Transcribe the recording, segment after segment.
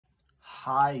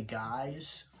Hi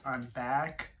guys, I'm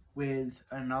back with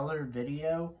another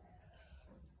video.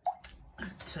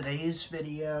 Today's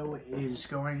video is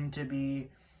going to be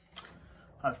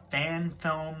a fan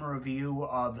film review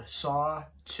of Saw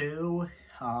 2,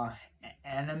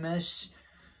 Animus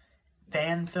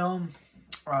fan film.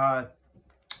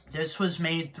 This was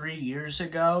made 3 years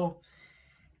ago,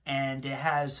 and it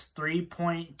has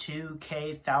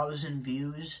 3.2k thousand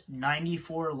views,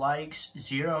 94 likes,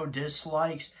 0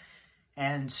 dislikes,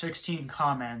 and 16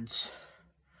 comments.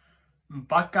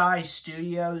 Buckeye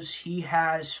Studios, he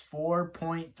has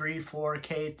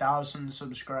 4.34k thousand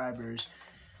subscribers.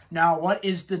 Now, what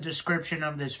is the description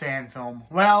of this fan film?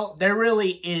 Well, there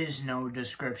really is no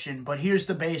description, but here's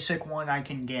the basic one I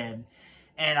can give.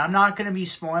 And I'm not going to be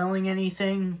spoiling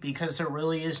anything because there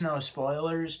really is no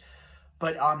spoilers.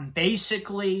 But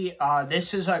basically,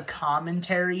 this is a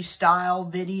commentary style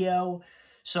video.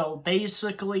 So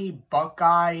basically,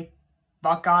 Buckeye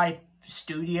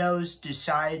Studios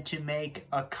decided to make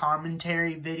a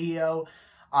commentary video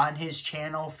on his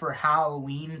channel for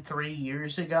Halloween 3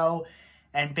 years ago.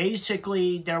 And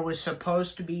basically, there was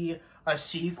supposed to be a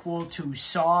sequel to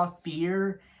Saw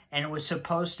Fear, and it was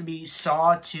supposed to be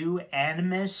Saw 2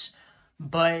 Animus.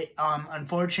 But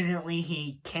unfortunately,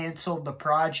 he canceled the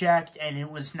project and it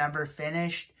was never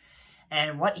finished.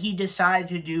 And what he decided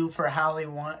to do for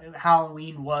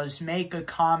Halloween was make a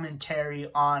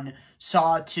commentary on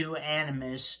Saw 2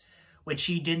 Animus, which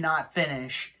he did not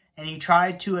finish. And he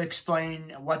tried to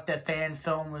explain what the fan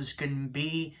film was going to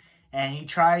be, and he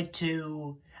tried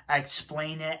to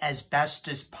explain it as best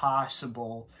as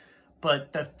possible.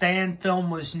 But the fan film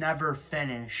was never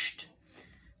finished.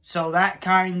 So that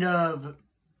kind of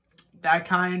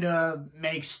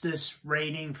makes this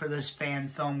rating for this fan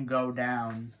film go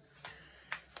down.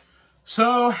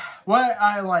 So, what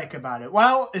I like about it?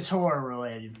 Well, it's horror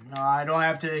related. I don't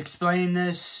have to explain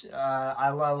this.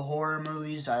 I love horror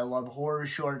movies. I love horror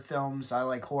short films. I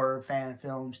like horror fan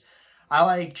films. I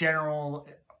like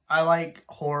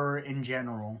horror in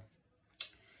general.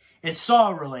 It's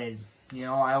Saw related. You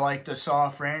know, I like the Saw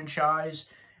franchise,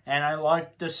 and I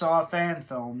like the Saw fan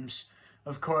films.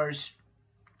 Of course,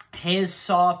 his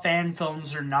Saw fan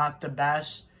films are not the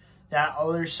best. That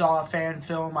other Saw fan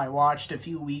film I watched a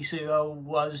few weeks ago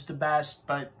was the best,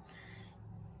 but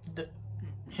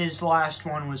his last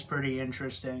one was pretty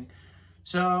interesting.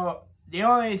 So, the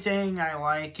only thing I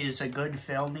like is a good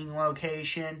filming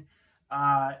location.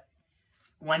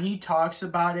 When he talks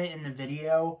about it in the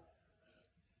video,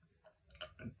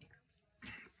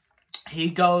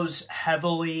 he goes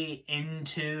heavily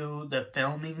into the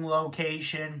filming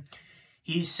location.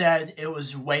 He said it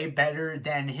was way better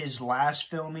than his last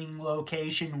filming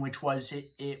location, which was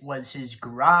it was his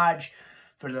garage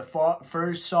for the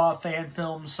first Saw fan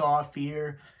film, Saw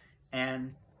Fear,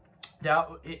 and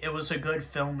it was a good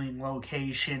filming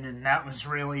location, and that was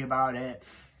really about it.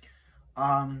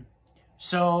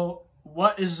 So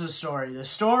what is the story? The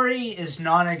story is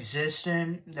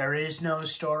non-existent. There is no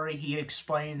story. He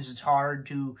explains it's hard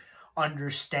to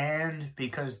understand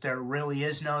because there really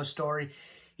is no story.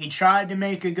 He tried to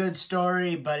make a good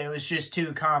story, but it was just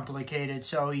too complicated,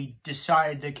 so he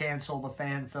decided to cancel the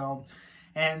fan film.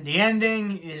 And the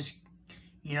ending is,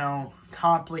 you know,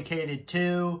 complicated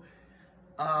too.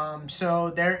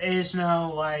 So there is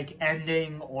no, like,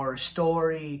 ending or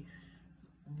story.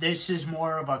 This is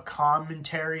more of a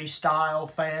commentary style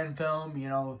fan film. You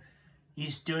know,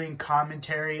 he's doing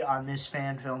commentary on this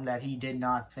fan film that he did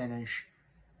not finish.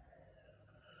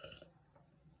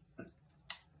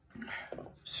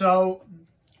 So,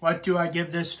 what do I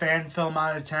give this fan film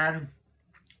out of 10?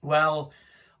 Well,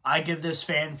 I give this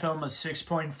fan film a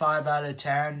 6.5 out of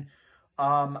 10.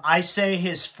 I say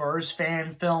his first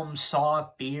fan film,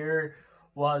 Saw Fear,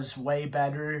 was way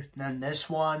better than this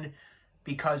one,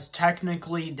 because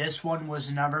technically this one was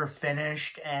never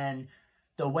finished, and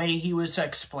the way he was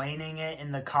explaining it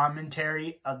in the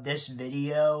commentary of this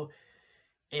video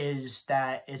is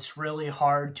that it's really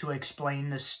hard to explain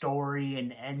the story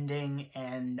and ending,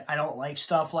 and I don't like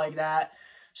stuff like that.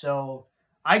 So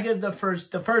I give the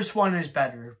first one is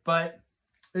better, but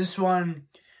this one,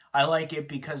 I like it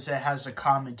because it has a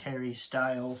commentary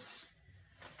style.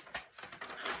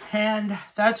 And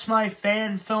that's my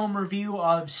fan film review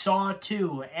of Saw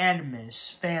 2 Animus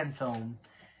fan film.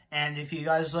 And if you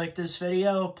guys like this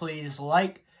video, please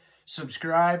like,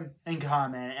 subscribe, and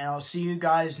comment. And I'll see you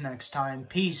guys next time.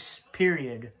 Peace,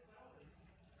 period.